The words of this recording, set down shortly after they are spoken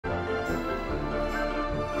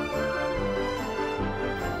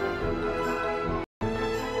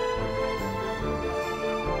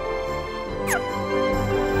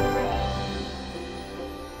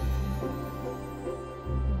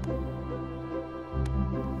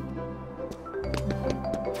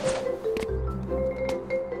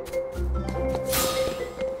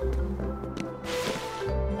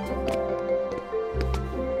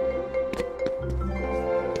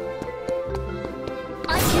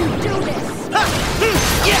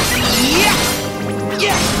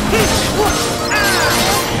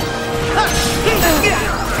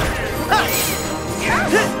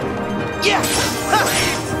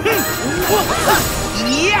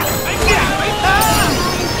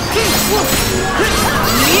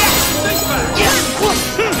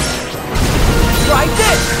Try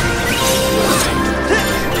this!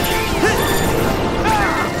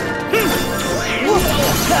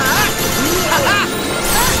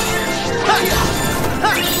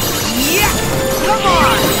 Come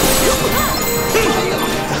on!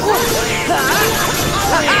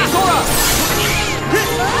 Sora!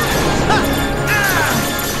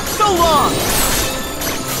 So long!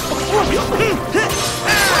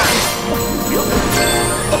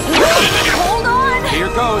 Hold on! Here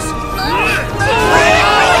goes.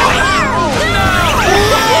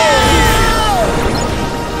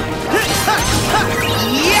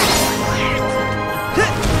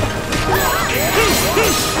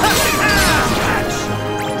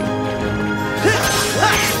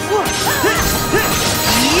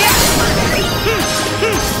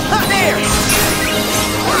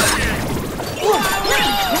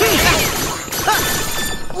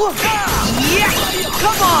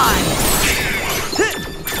 Come on!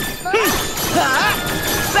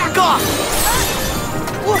 Back off!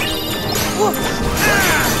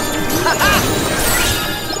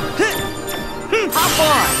 Hop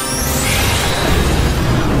on!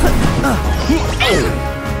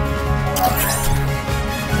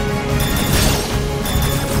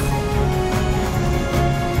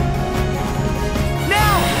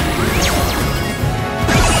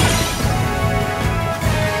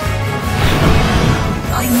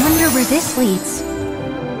 I wonder where this leads.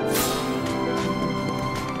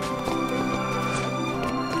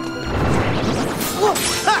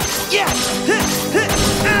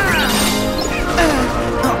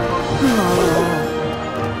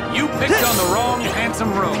 You picked on the wrong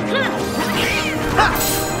handsome road.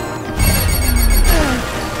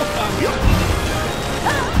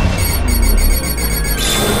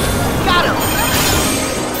 Got him!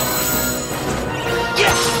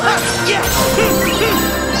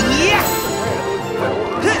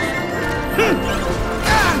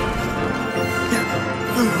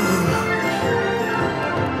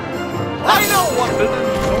 I know what to do,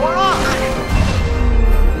 Sora!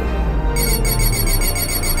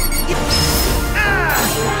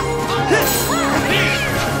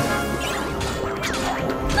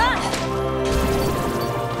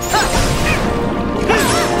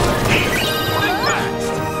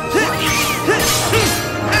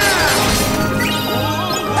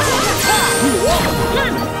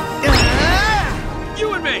 You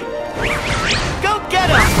and me. Go get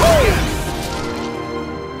him!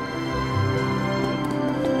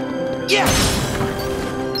 Yeah!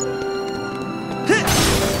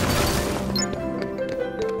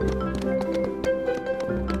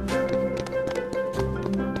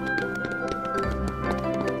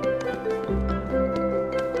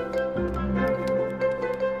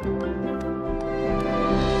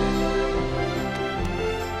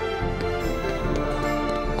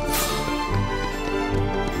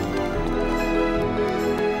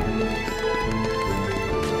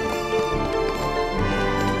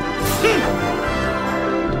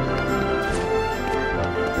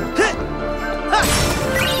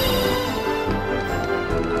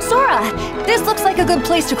 Sora, this looks like a good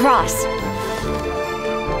place to cross.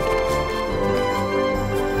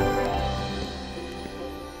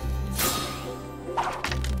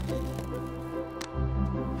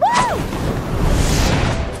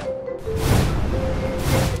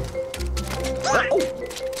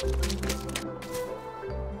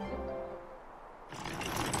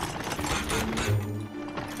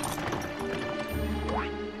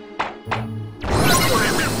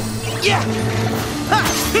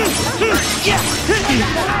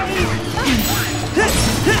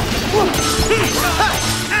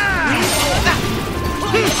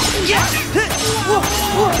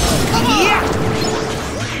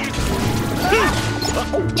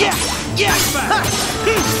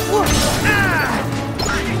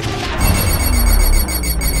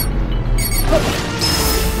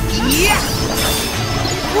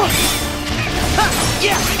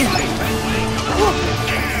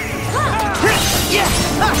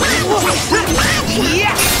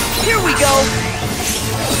 Yeah! Here we go!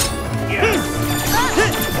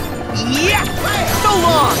 Yeah! So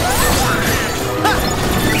long!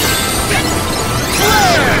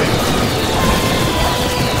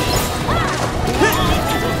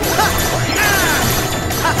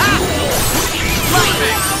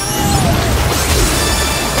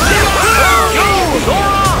 Go,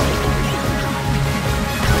 Sora!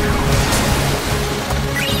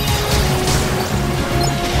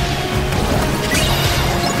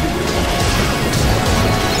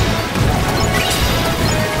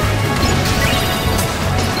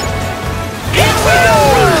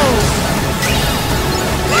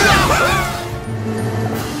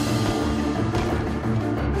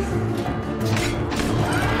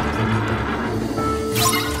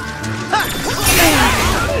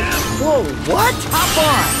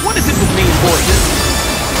 What is it with me and voices?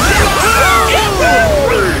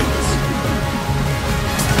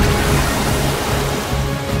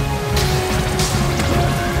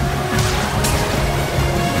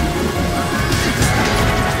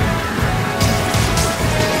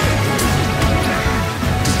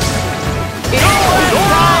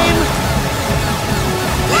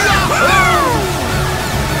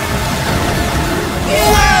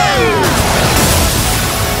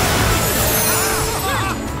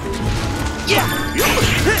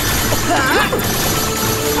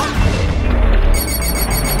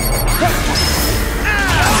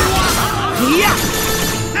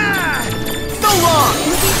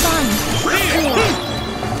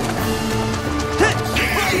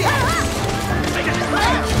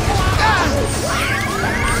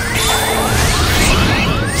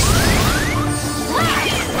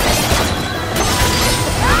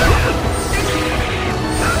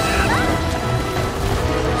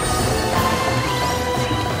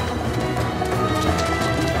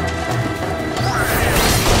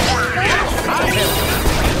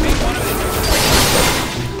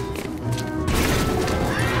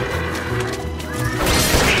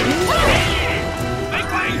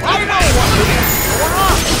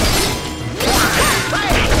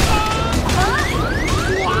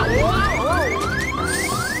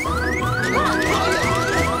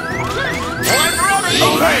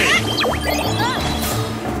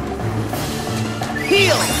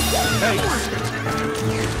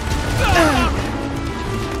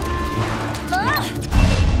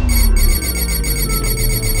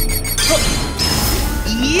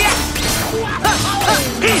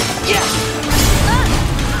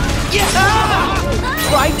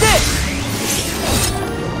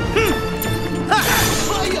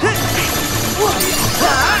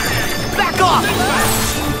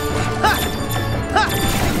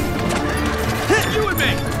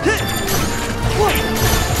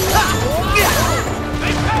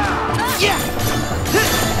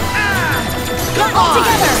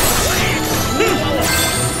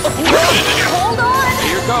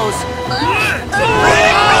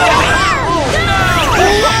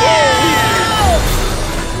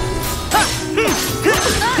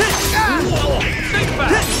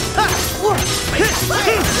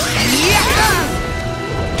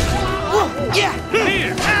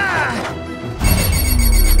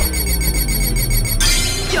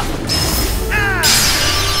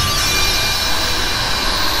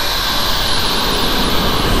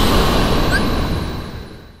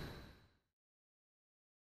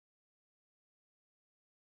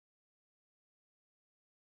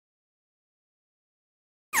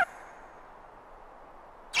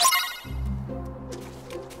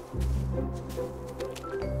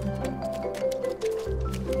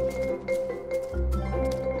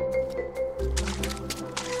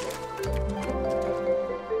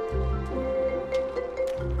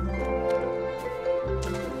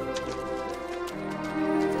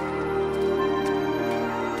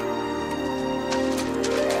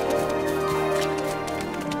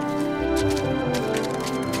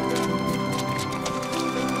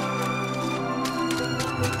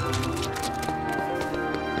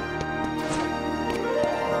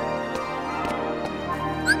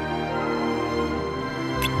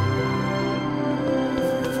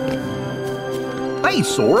 Hey,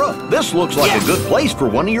 Sora, this looks like a good place for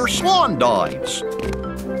one of your swan dives.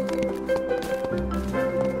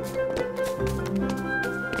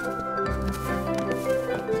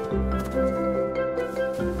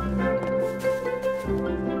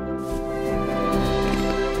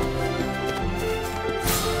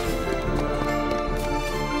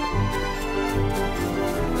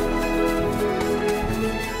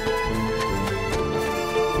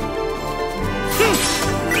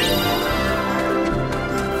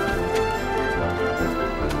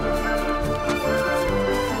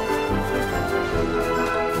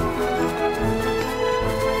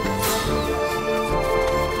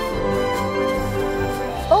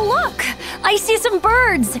 I see some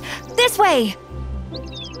birds! This way!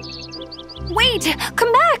 Wait!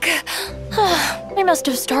 Come back! I must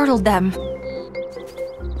have startled them.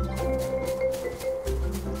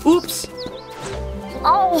 Oops!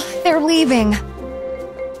 Oh, they're leaving.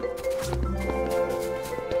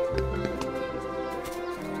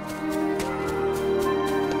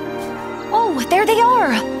 Oh, there they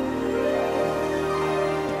are!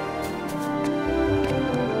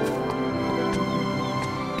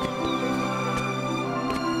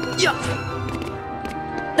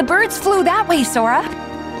 The birds flew that way, Sora.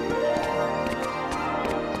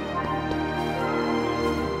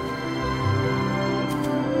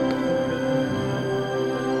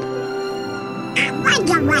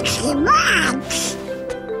 she wants.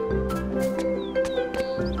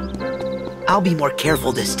 I'll be more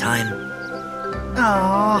careful this time.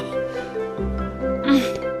 Aww.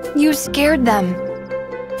 You scared them.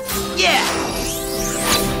 Yeah!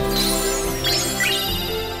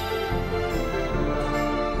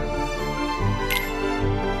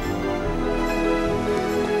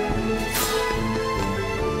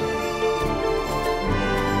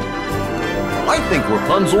 I think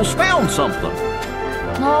Rapunzel's found something.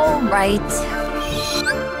 All right.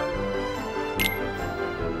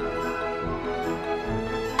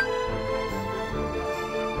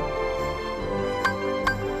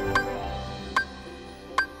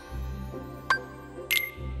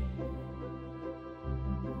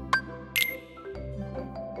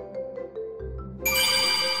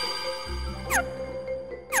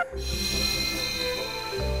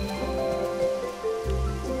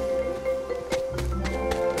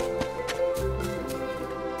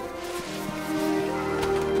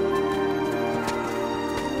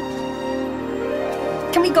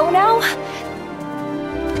 Can we go now?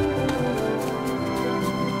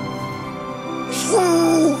 See,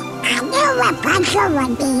 I knew Rapunzel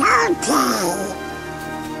would be okay.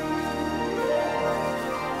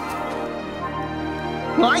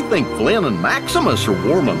 I think Flynn and Maximus are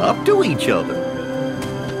warming up to each other.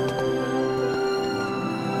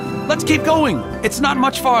 Let's keep going. It's not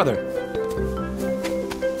much farther.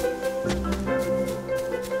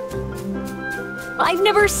 I've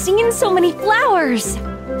never seen so many flowers.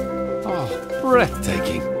 Oh,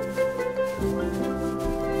 breathtaking.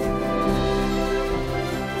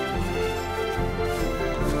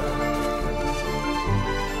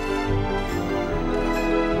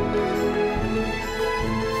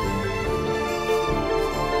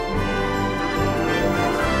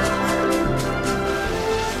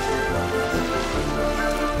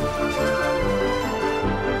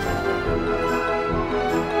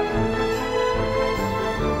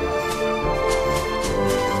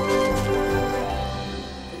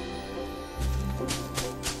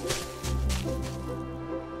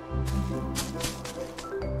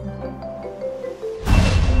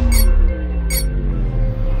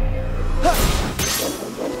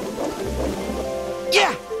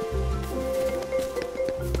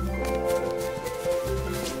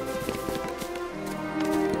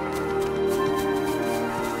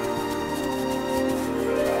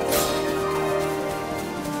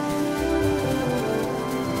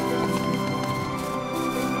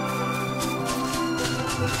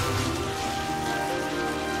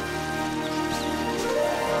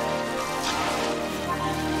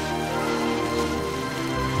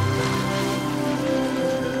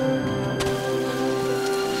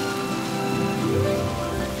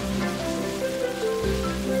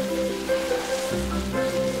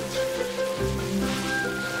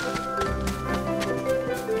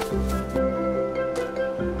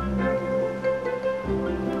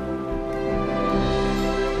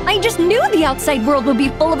 I just knew the outside world would be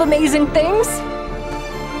full of amazing things.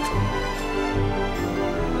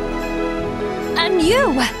 And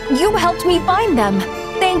you helped me find them.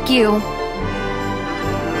 Thank you.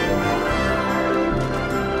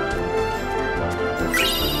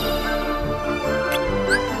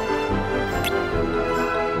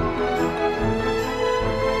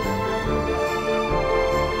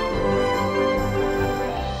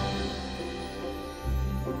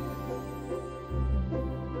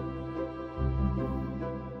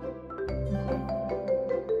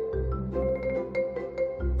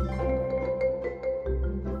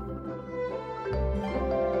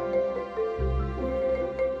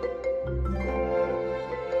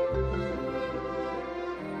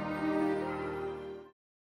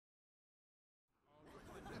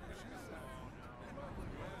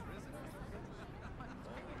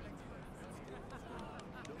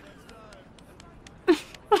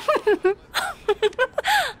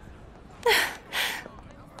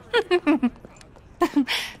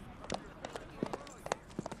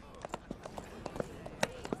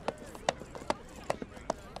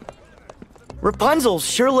 Rapunzel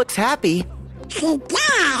sure looks happy. She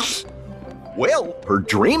does. Well, her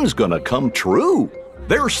dream's gonna come true.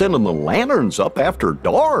 They're sending the lanterns up after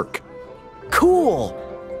dark. Cool.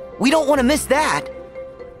 We don't want to miss that.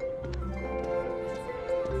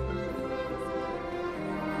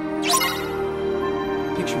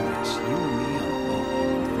 Picture this, you and me on a boat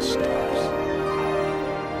beneath the stars.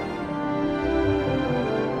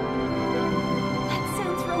 That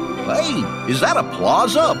sounds romantic. Hey, is that a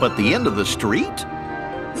plaza up at the end of the street?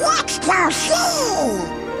 Let's go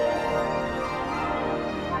see.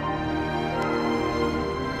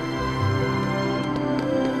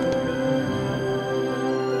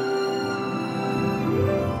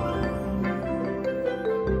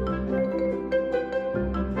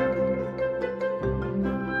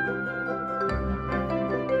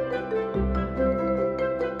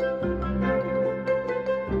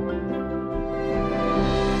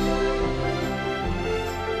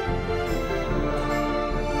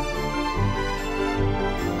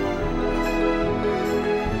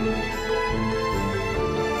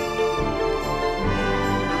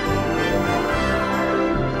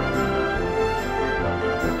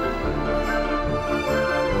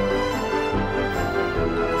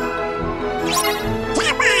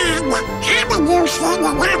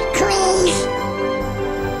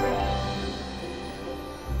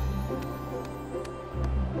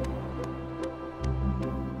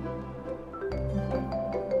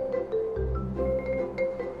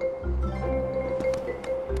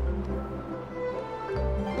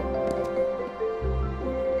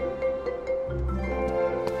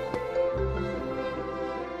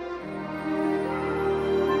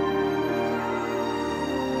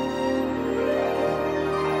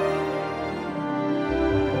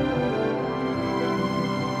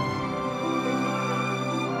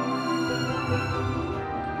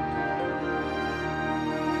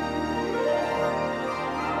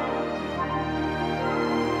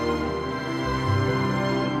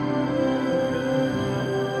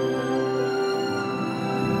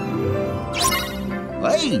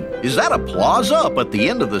 Hey, is that a plaza up at the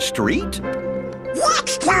end of the street?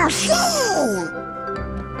 Let's go see.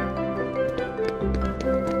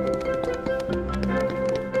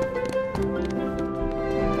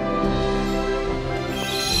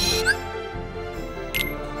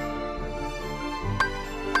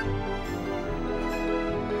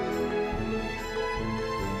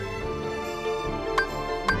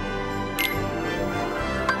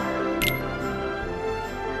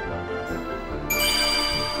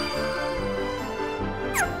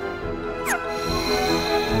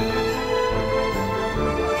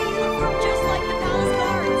 Just like the palace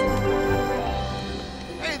guards.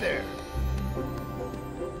 Hey there.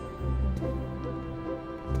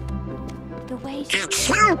 The way It's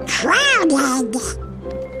so crowded.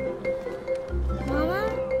 Mama,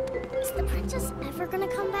 is the princess ever gonna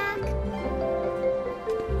come back?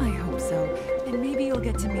 I hope so. And maybe you'll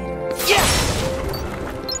get to meet her.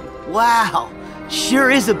 Wow,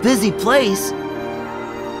 sure is a busy place.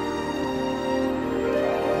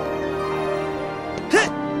 Go,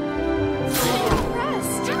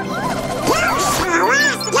 Sora,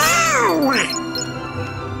 go.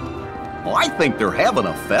 I think they're having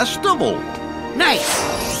a festival. Nice.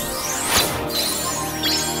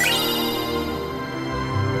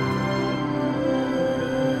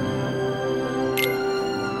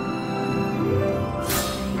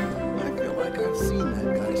 I feel like I've seen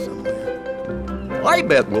that guy somewhere. I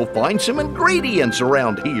bet we'll find some ingredients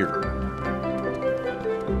around here.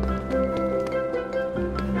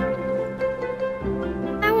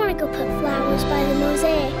 I want to go put flowers by the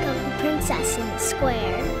mosaic of the princess in the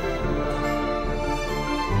square.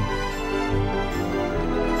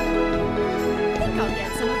 I think I'll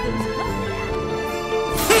get some of those lovely apples.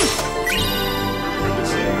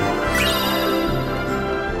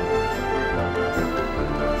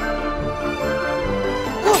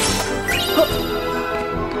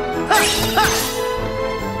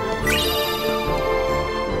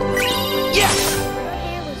 Her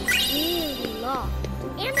hair was really long,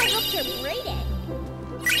 and I helped her braid it.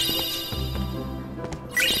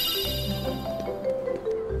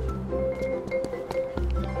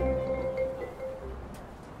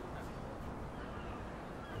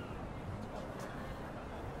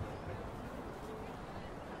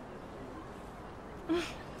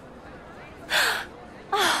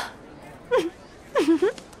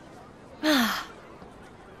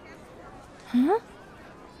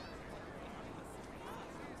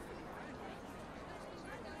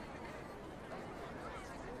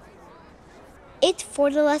 It's for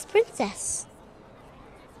the last princess.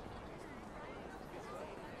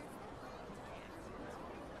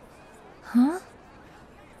 Huh?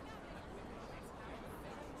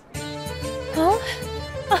 Huh?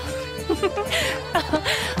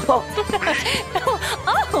 Oh!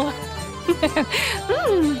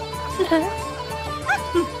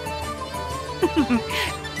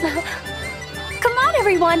 Come on,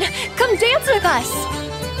 everyone! Come dance with us!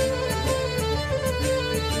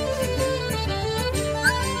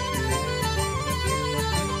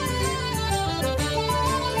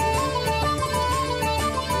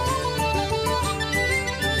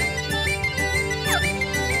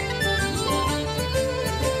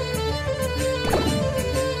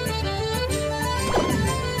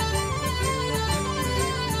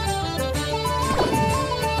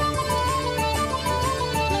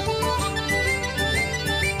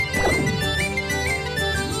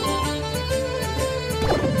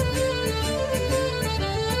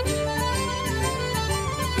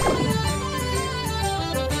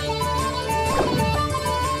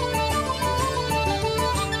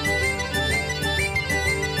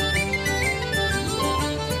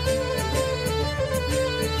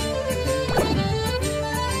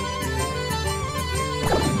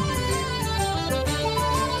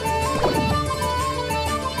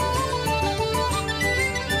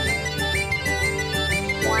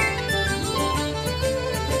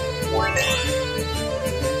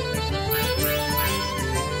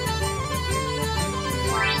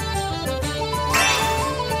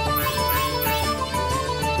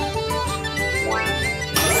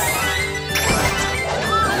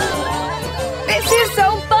 This is so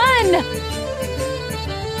fun!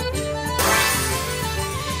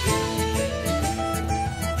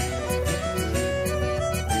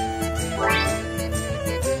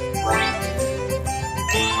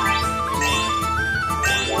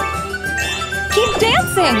 Keep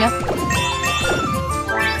dancing!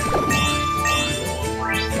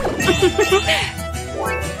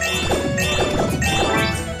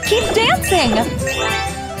 Keep dancing!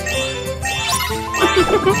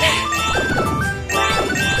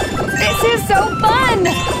 This is so fun!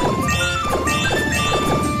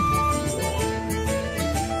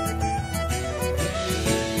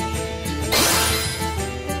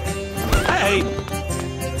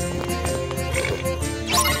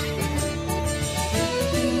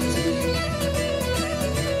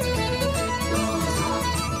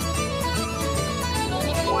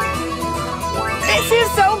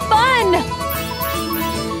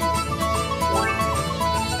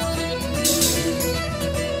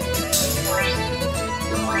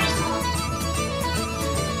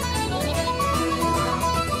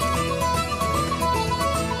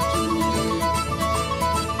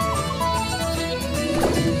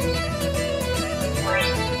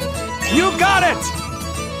 got it!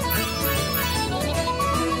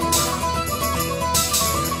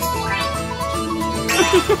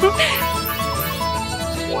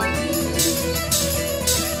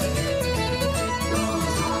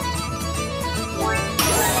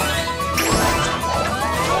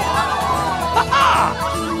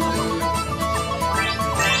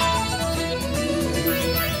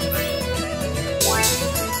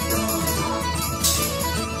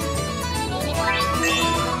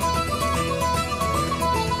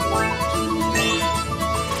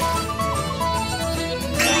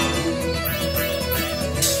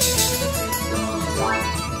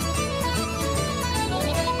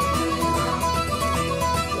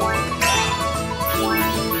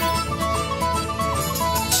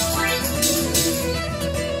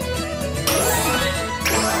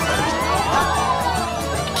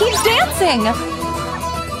 Keep dancing!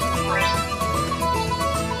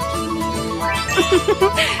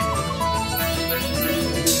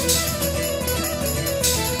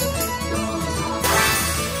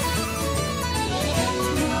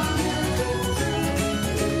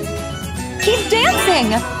 Keep dancing!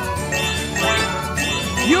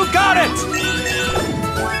 You got it!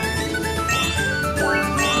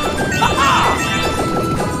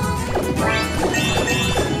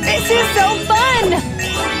 This is so fun!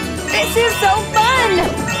 This is so fun!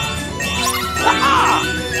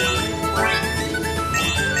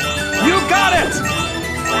 You got it!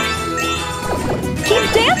 Keep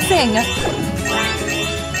dancing!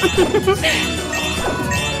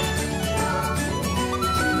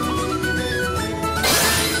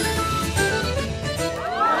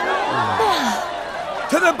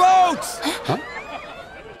 To the boats! Huh?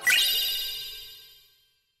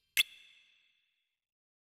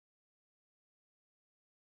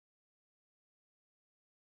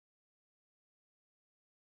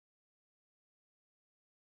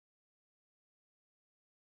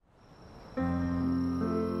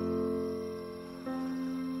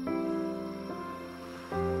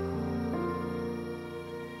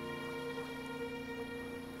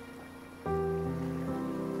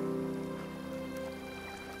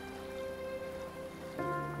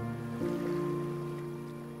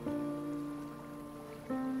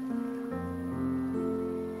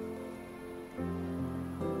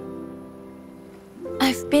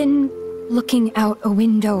 I've been looking out a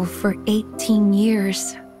window for 18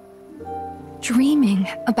 years, dreaming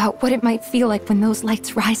about what it might feel like when those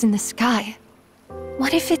lights rise in the sky.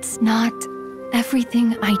 What if it's not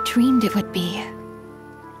everything I dreamed it would be?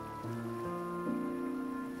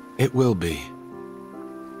 It will be.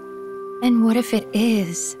 And what if it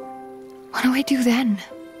is? What do I do then?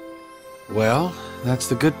 Well, that's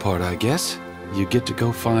the good part, I guess. You get to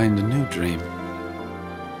go find a new dream.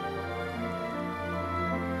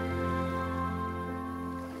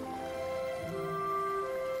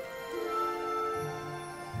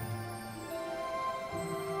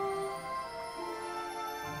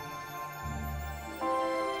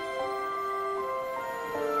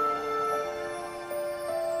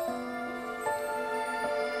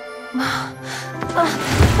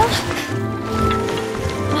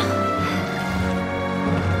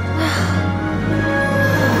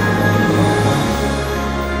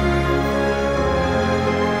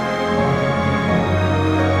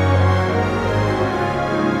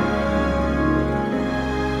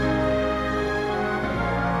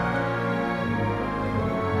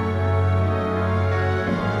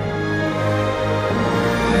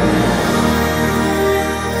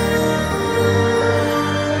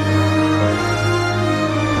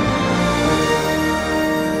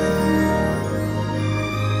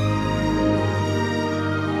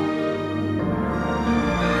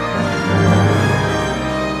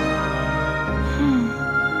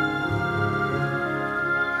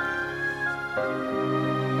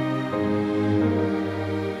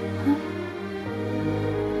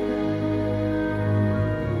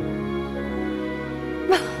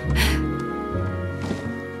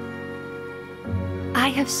 I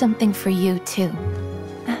have something for you, too.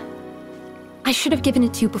 I should have given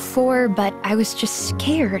it to you before, but I was just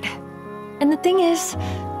scared. And the thing is,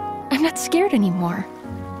 I'm not scared anymore.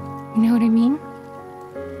 You know what I mean?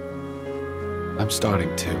 I'm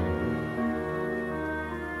starting to.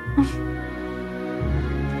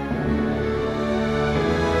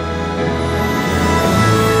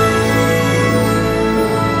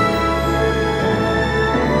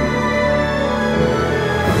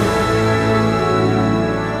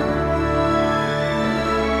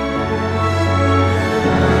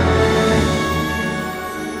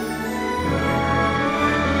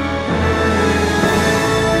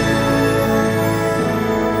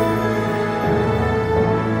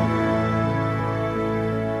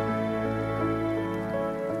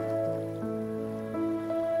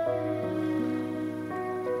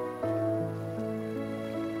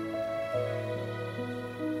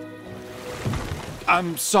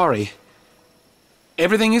 I'm sorry.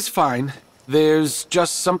 Everything is fine. There's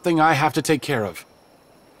just something I have to take care of.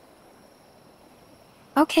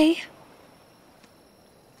 Okay.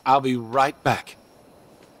 I'll be right back.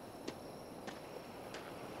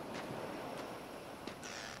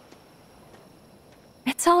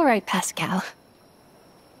 It's all right, Pascal.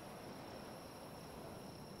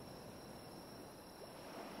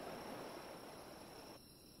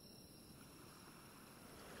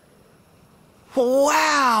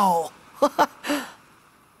 Wow!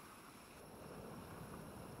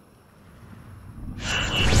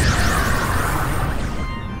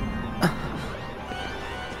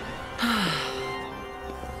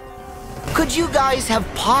 Could you guys have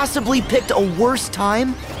possibly picked a worse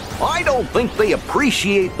time? I don't think they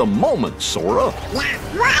appreciate the moment, Sora.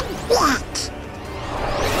 Not one bit.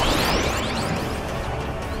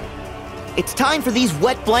 It's time for these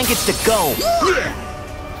wet blankets to go.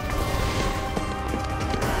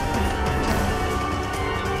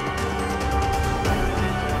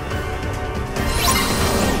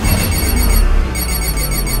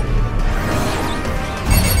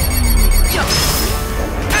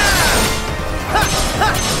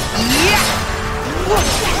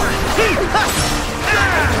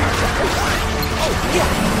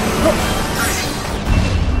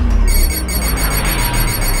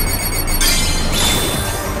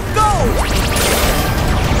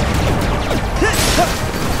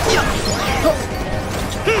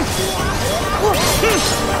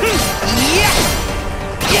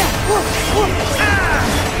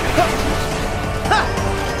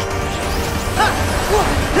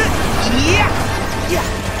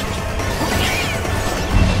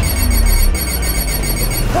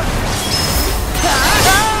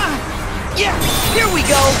 Here we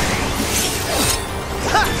go!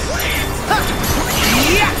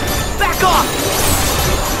 Back off!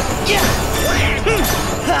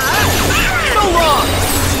 So long!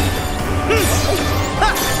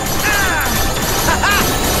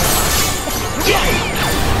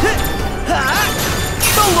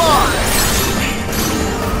 So long!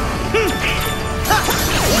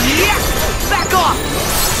 Back off!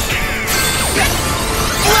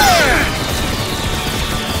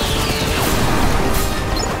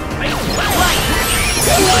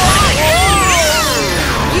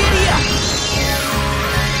 Giddy up!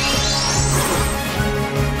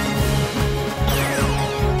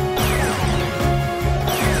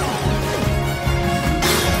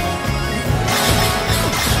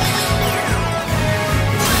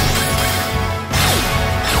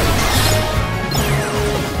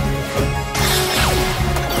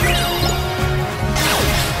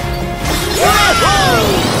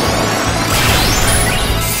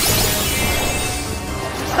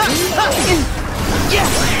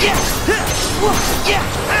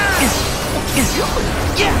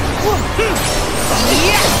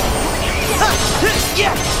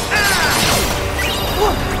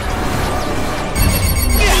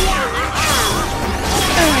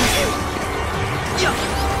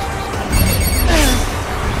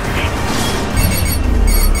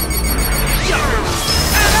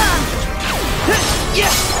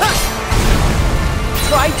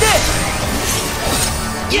 Try this!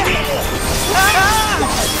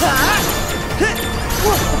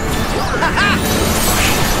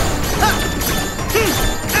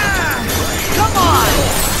 Come on!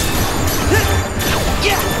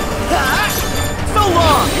 So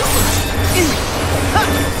long!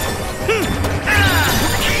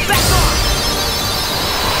 Back off!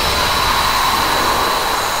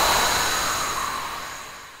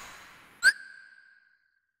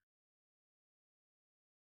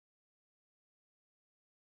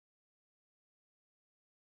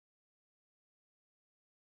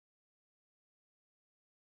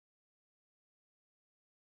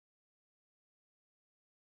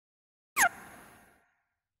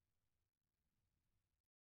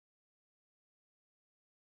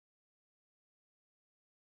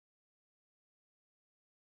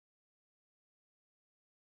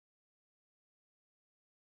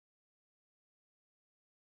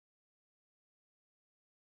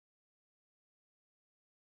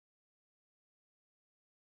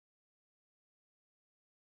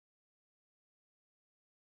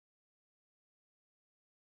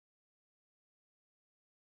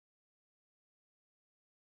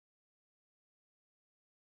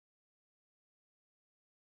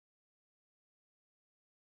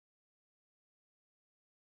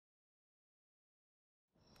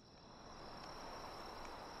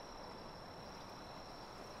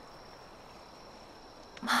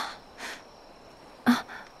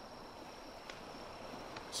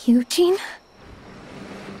 Eugene?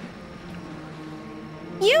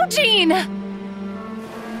 Eugene!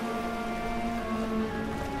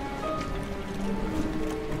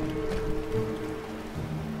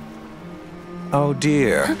 Oh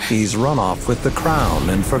dear, he's run off with the crown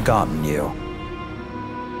and forgotten you.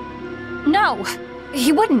 No,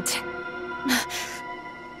 he wouldn't.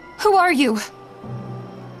 Who are you?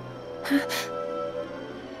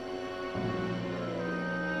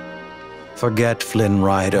 Forget Flynn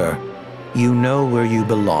Rider. You know where you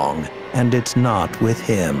belong, and it's not with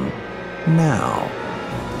him. Now.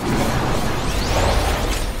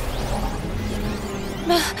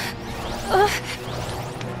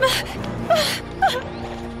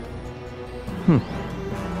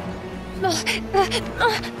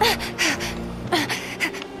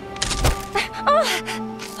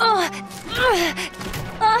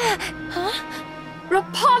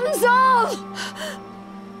 Rapunzel!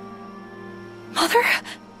 Mother?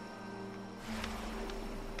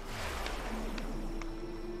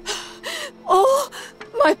 Oh,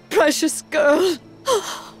 my precious girl.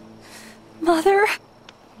 Mother?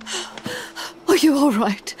 Are you all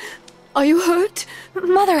right? Are you hurt?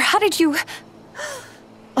 Mother, how did you...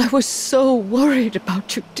 I was so worried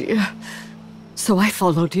about you, dear. So I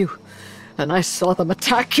followed you, and I saw them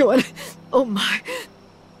attack you, and... Oh my...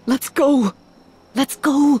 Let's go. Let's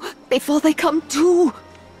go, before they come to.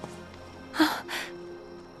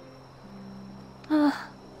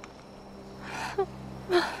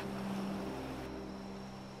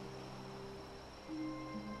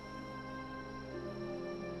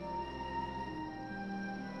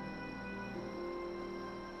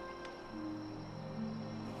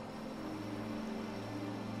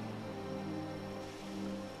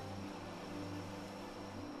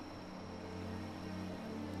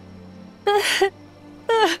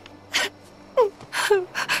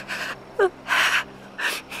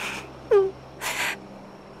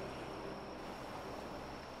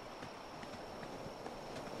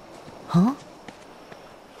 Huh?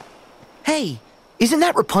 Hey, isn't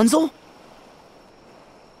that Rapunzel?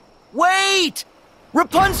 Wait!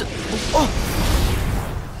 Rapunzel! Oh,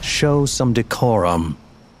 Show some decorum.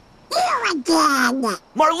 You again.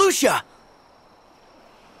 Marluxia!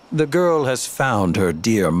 The girl has found her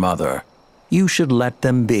dear mother. You should let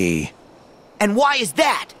them be. And why is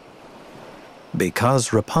that?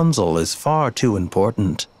 Because Rapunzel is far too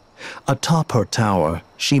important. Atop her tower,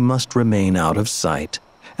 she must remain out of sight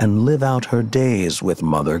and live out her days with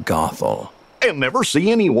Mother Gothel. And never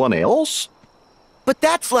see anyone else? But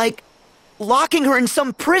that's like locking her in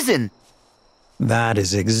some prison. That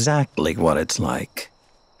is exactly what it's like.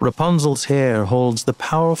 Rapunzel's hair holds the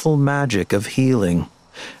powerful magic of healing.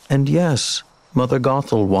 And yes, Mother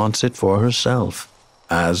Gothel wants it for herself,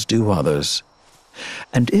 as do others.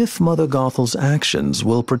 And if Mother Gothel's actions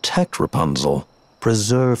will protect Rapunzel,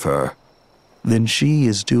 preserve her, then she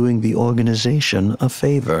is doing the organization a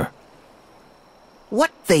favor.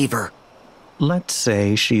 What favor? Let's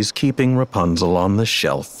say she's keeping Rapunzel on the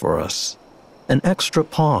shelf for us. An extra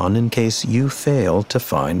pawn in case you fail to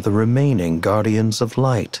find the remaining Guardians of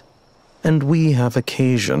Light. And we have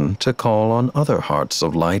occasion to call on other Hearts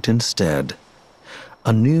of Light instead.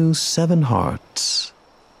 A new 7 hearts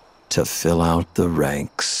to fill out the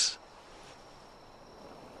ranks.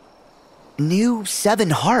 New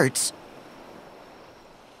 7 hearts?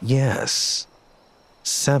 Yes.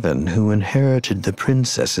 7 who inherited the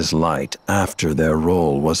princess's light after their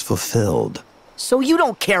role was fulfilled. So you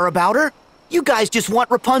don't care about her? You guys just want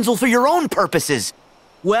Rapunzel for your own purposes.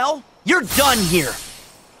 Well, you're done here.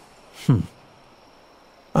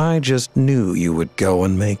 I just knew you would go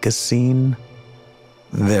and make a scene.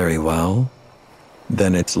 Very well.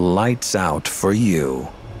 Then it's lights out for you.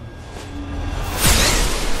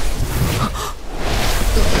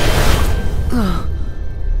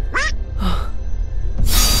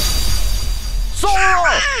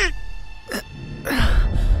 Sora!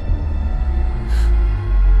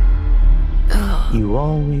 You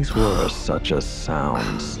always were such a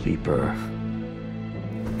sound sleeper.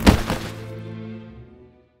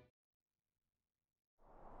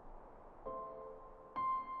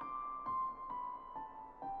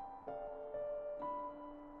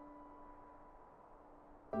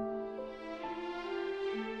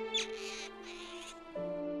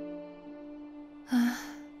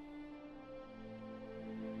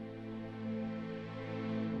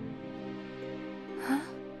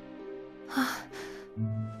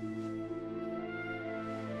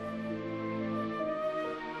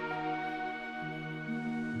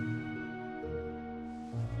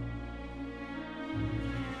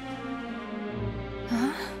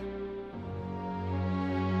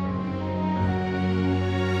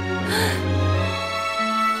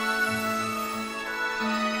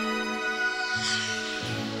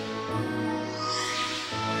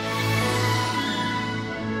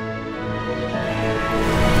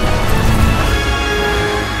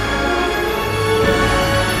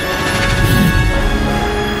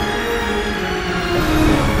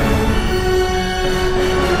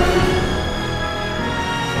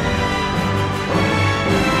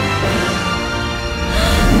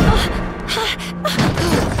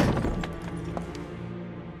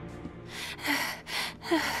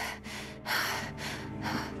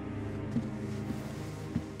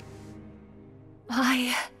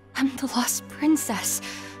 am the lost princess.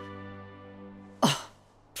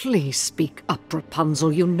 Please speak up,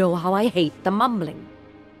 Rapunzel. You know how I hate the mumbling.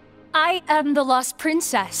 I am the lost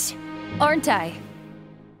princess, aren't I?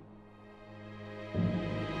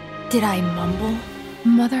 Did I mumble,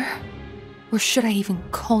 Mother? Or should I even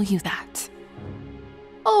call you that?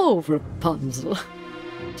 Oh, Rapunzel.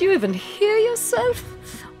 Do you even hear yourself?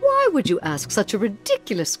 Why would you ask such a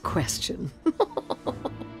ridiculous question?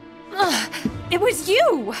 It was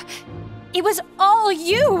you! It was all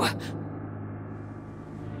you!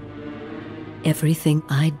 Everything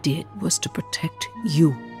I did was to protect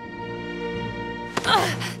you.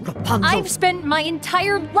 Rapunzel! I've spent my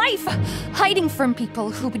entire life hiding from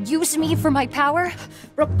people who would use me for my power.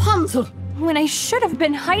 Rapunzel! When I should have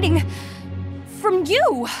been hiding from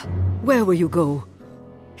you. Where will you go?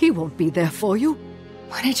 He won't be there for you.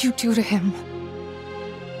 What did you do to him?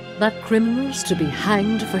 That criminal's to be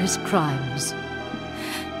hanged for his crimes.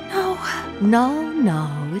 No.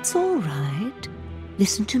 No, it's all right.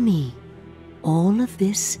 Listen to me. All of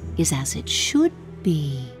this is as it should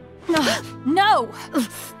be. No!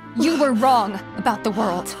 You were wrong about the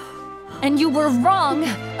world. And you were wrong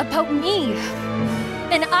about me.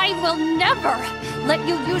 And I will never let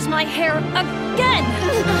you use my hair again!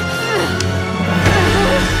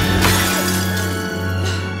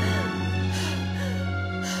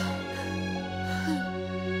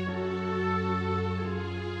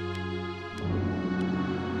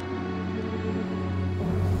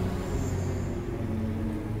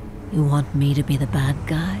 You want me to be the bad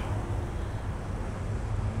guy?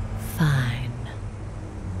 Fine.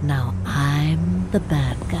 Now I'm the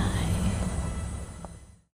bad guy.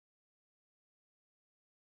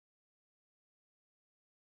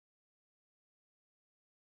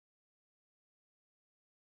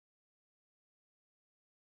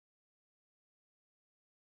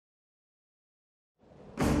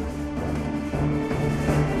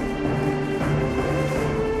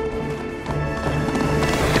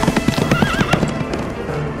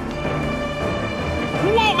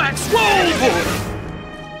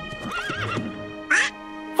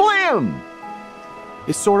 Flynn!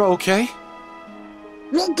 Is Sora okay?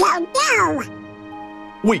 We don't know.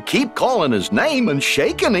 We keep calling his name and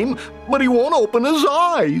shaking him, but he won't open his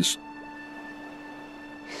eyes.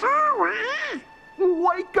 Sora?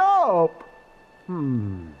 Wake up!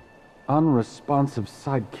 Unresponsive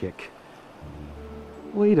sidekick.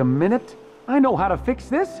 Wait a minute. I know how to fix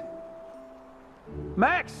this.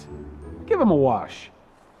 Max, give him a wash.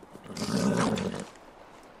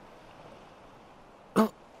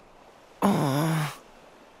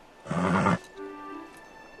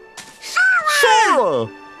 Sora!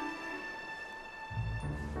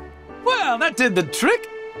 Well, that did the trick.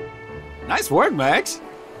 Nice work, Max.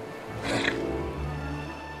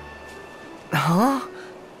 Huh?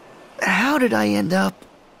 How did I end up?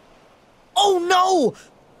 Oh no!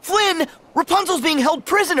 Flynn! Rapunzel's being held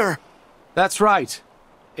prisoner! That's right.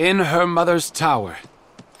 In her mother's tower.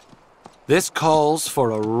 This calls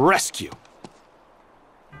for a rescue.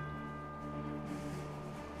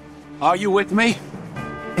 Are you with me?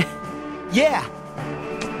 Yeah!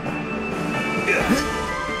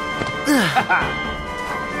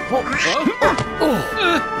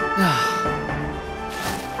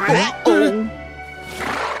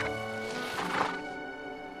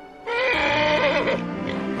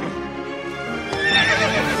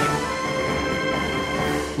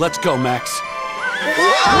 Let's go, Max.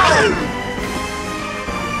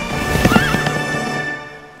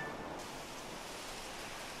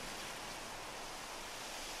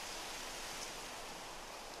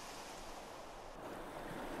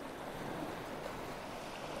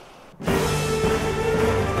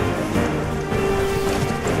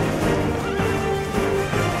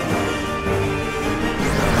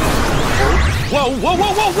 Whoa,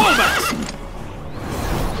 Max!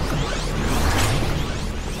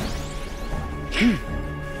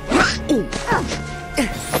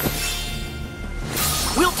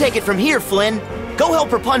 We'll take it from here, Flynn. Go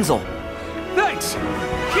help Rapunzel. Thanks!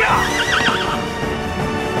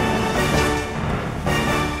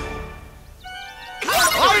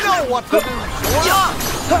 I know what to do, Sora!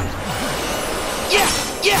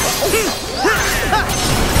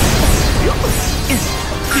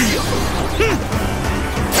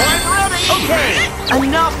 I'm ready! Okay,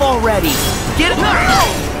 enough already. Get up!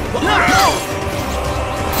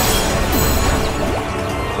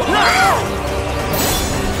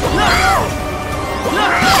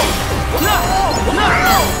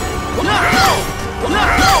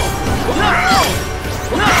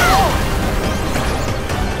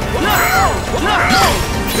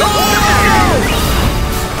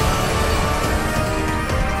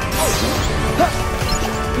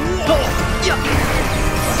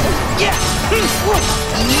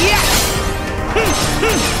 Yeah!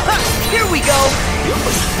 Here we go!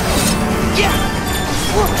 Yeah!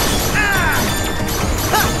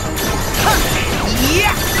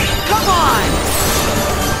 Yeah! Come on!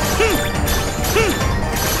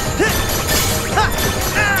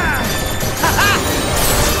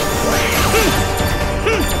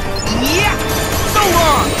 Yeah! So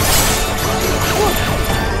long!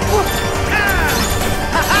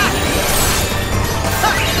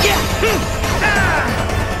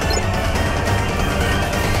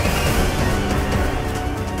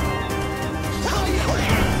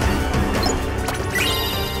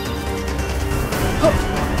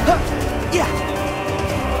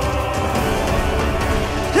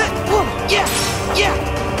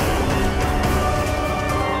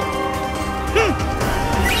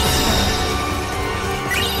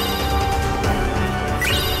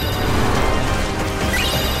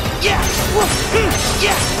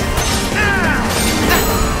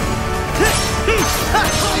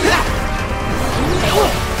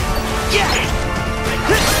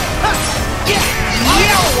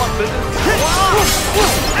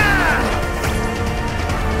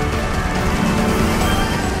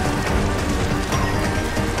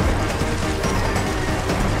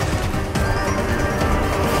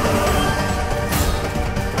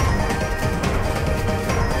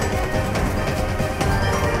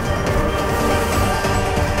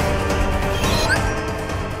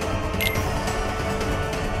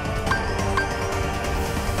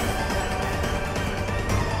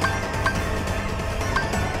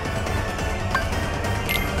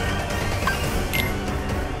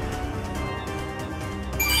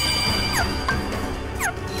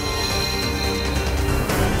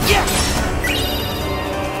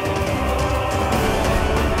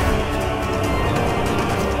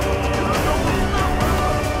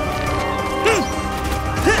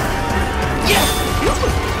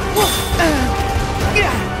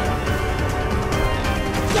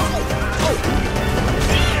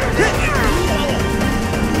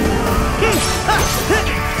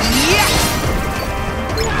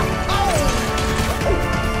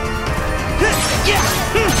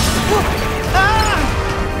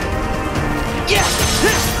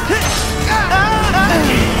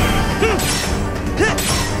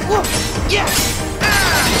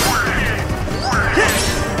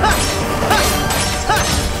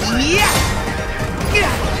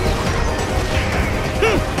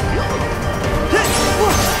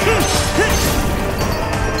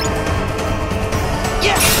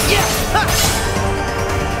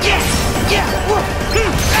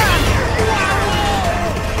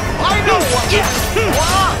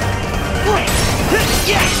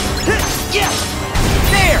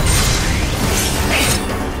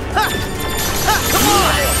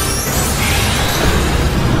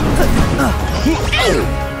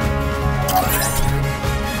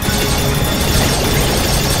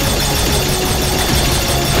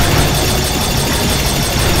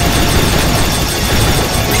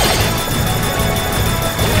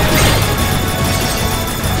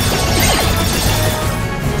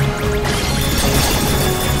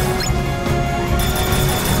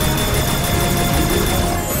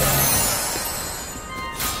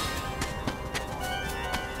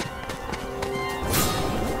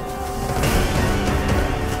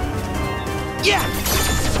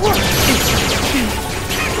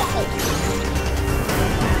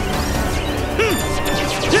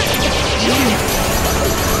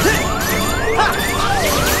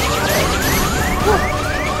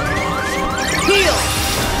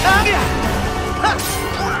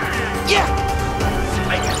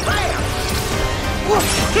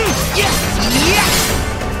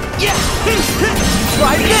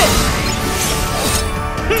 Try this!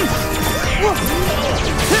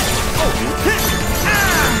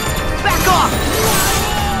 Back off!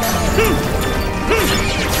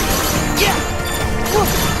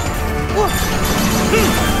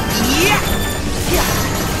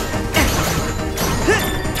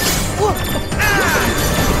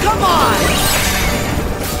 Come on!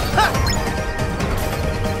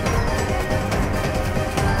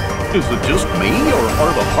 Is it just me, or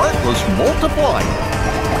are the Heartless multiplying?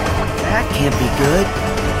 That can't be good.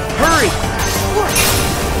 Hurry!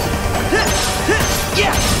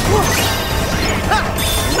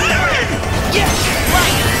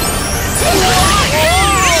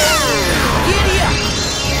 Giddy up!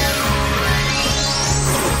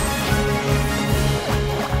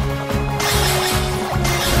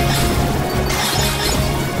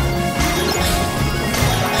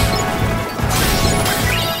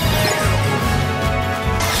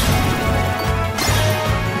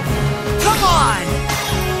 Come on!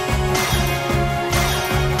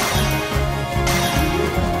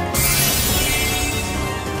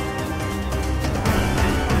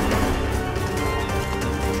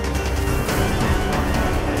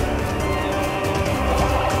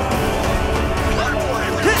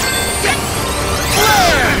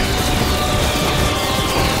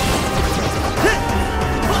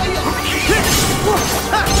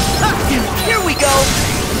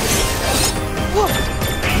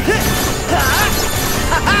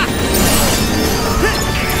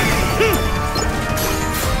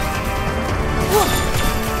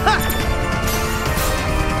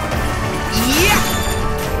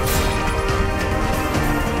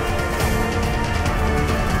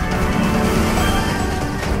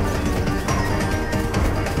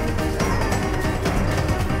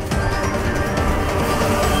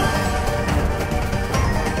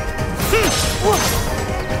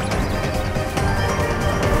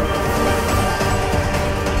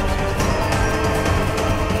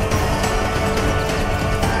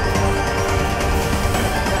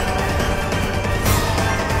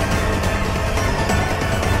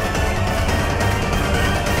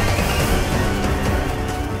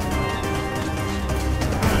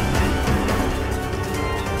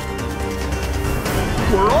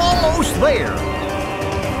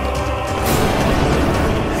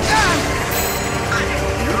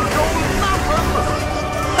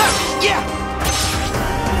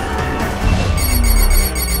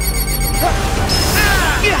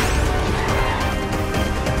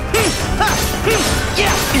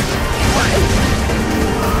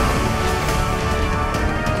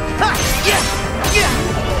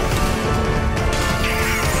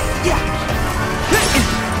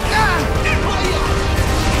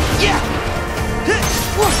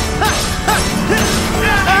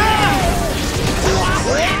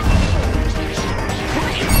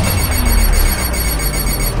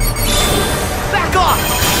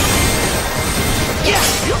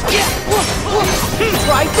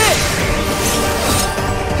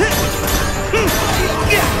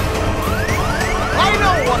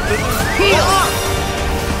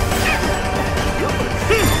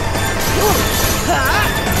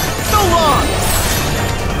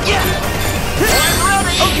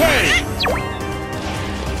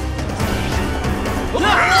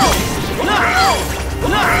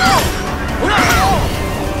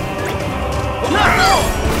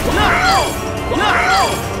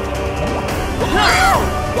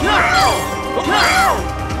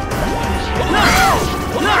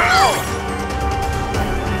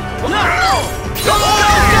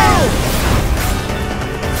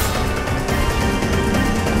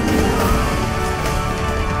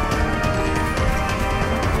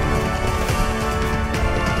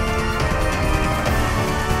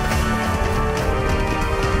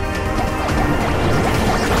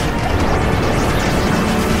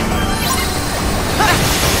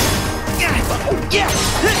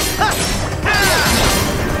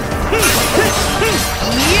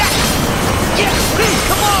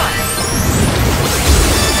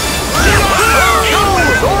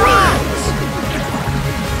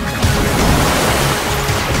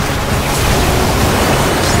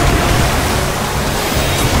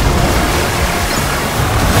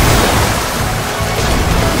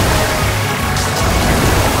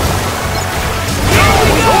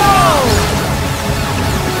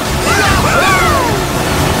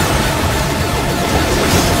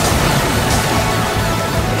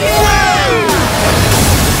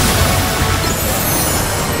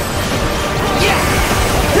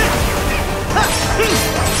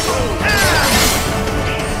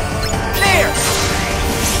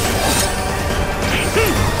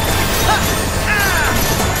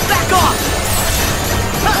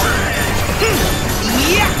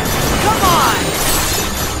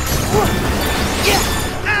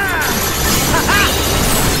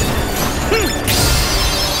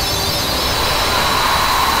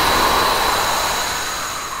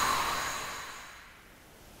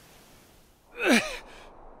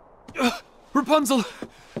 Rapunzel!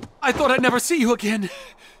 I thought I'd never see you again.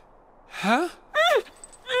 Huh?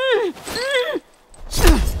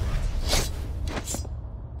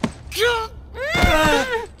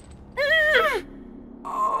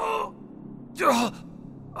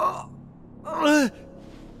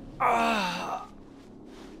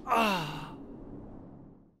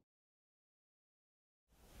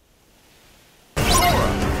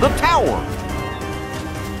 The tower!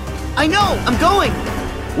 I know! I'm going!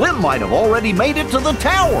 Flynn might have already made it to the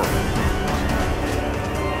tower.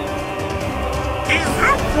 I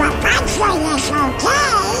hope Rapunzel is okay.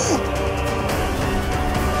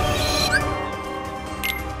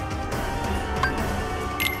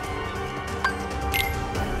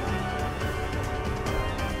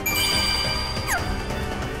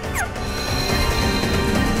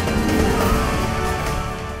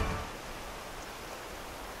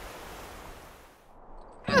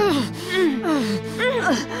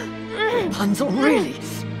 Rapunzel, really?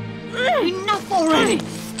 Enough already!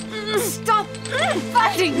 Stop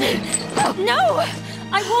fighting! No!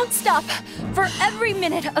 I won't stop. For every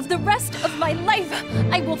minute of the rest of my life,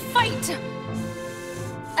 I will fight.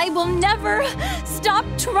 I will never stop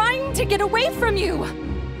trying to get away from you.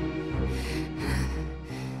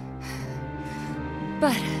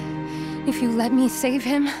 But if you let me save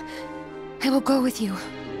him, I will go with you.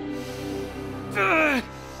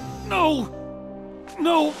 No!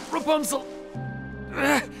 No, Rapunzel!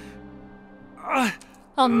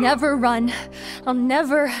 I'll never run. I'll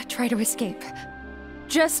never try to escape.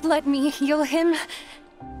 Just let me heal him,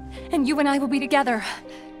 and you and I will be together.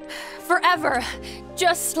 Forever.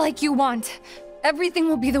 Just like you want. Everything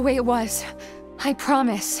will be the way it was. I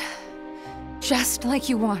promise. Just like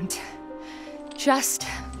you want. Just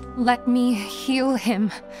let me heal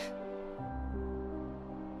him.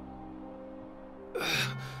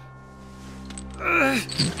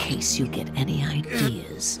 In case you get any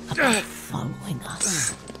ideas about following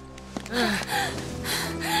us.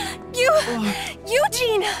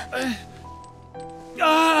 Eugene!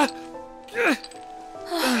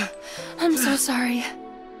 I'm so sorry.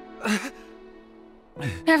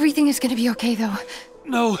 Everything is gonna be okay, though.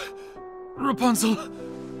 No, Rapunzel.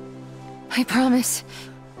 I promise.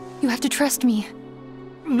 You have to trust me.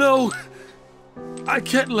 No! I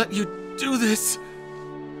can't let you do this.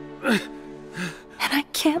 And I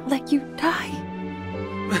can't let you die.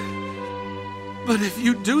 But if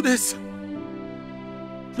you do this...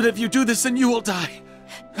 then you will die.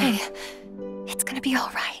 Hey, it's gonna be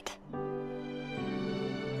all right.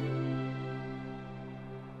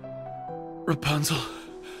 Rapunzel.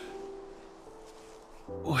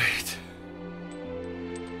 Wait.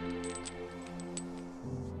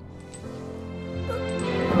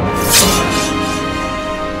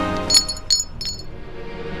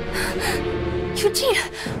 Eugene,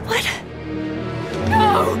 what?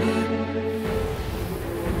 No!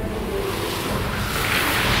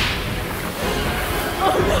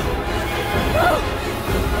 Oh no! No!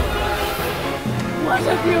 What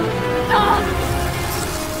have you done?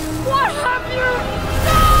 What have you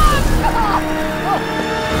done?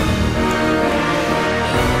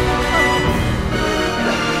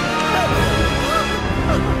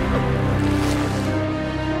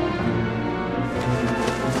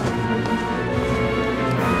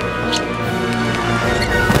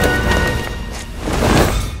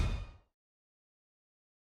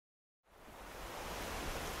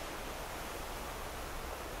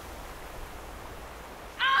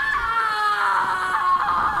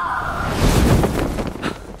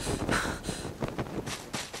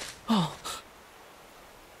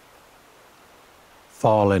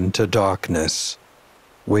 Fall into darkness.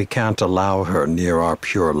 We can't allow her near our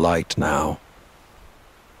pure light now.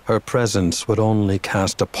 Her presence would only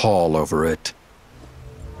cast a pall over it.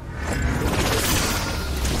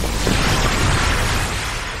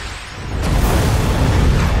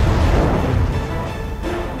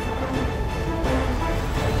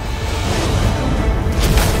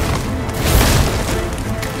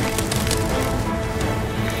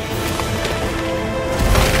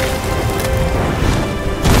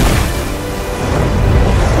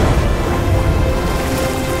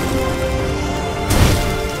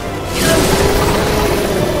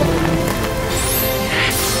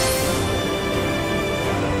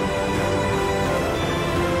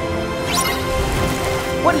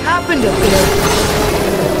 What happened up there?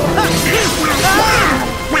 But we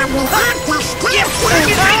have to stop yes.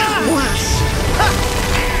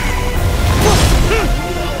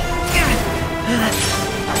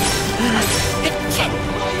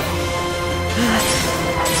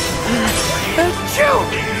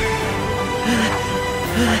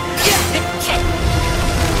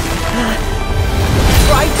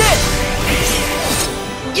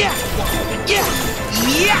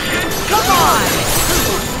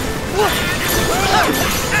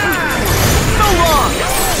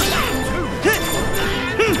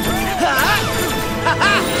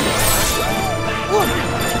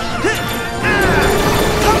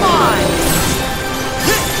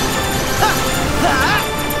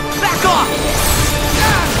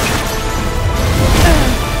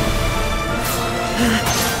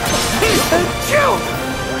 Achoo!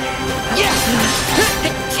 Yes!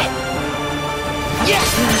 Yes!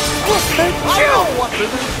 Achoo!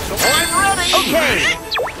 I'm ready! Okay!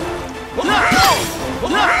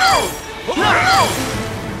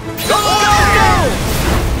 Come on!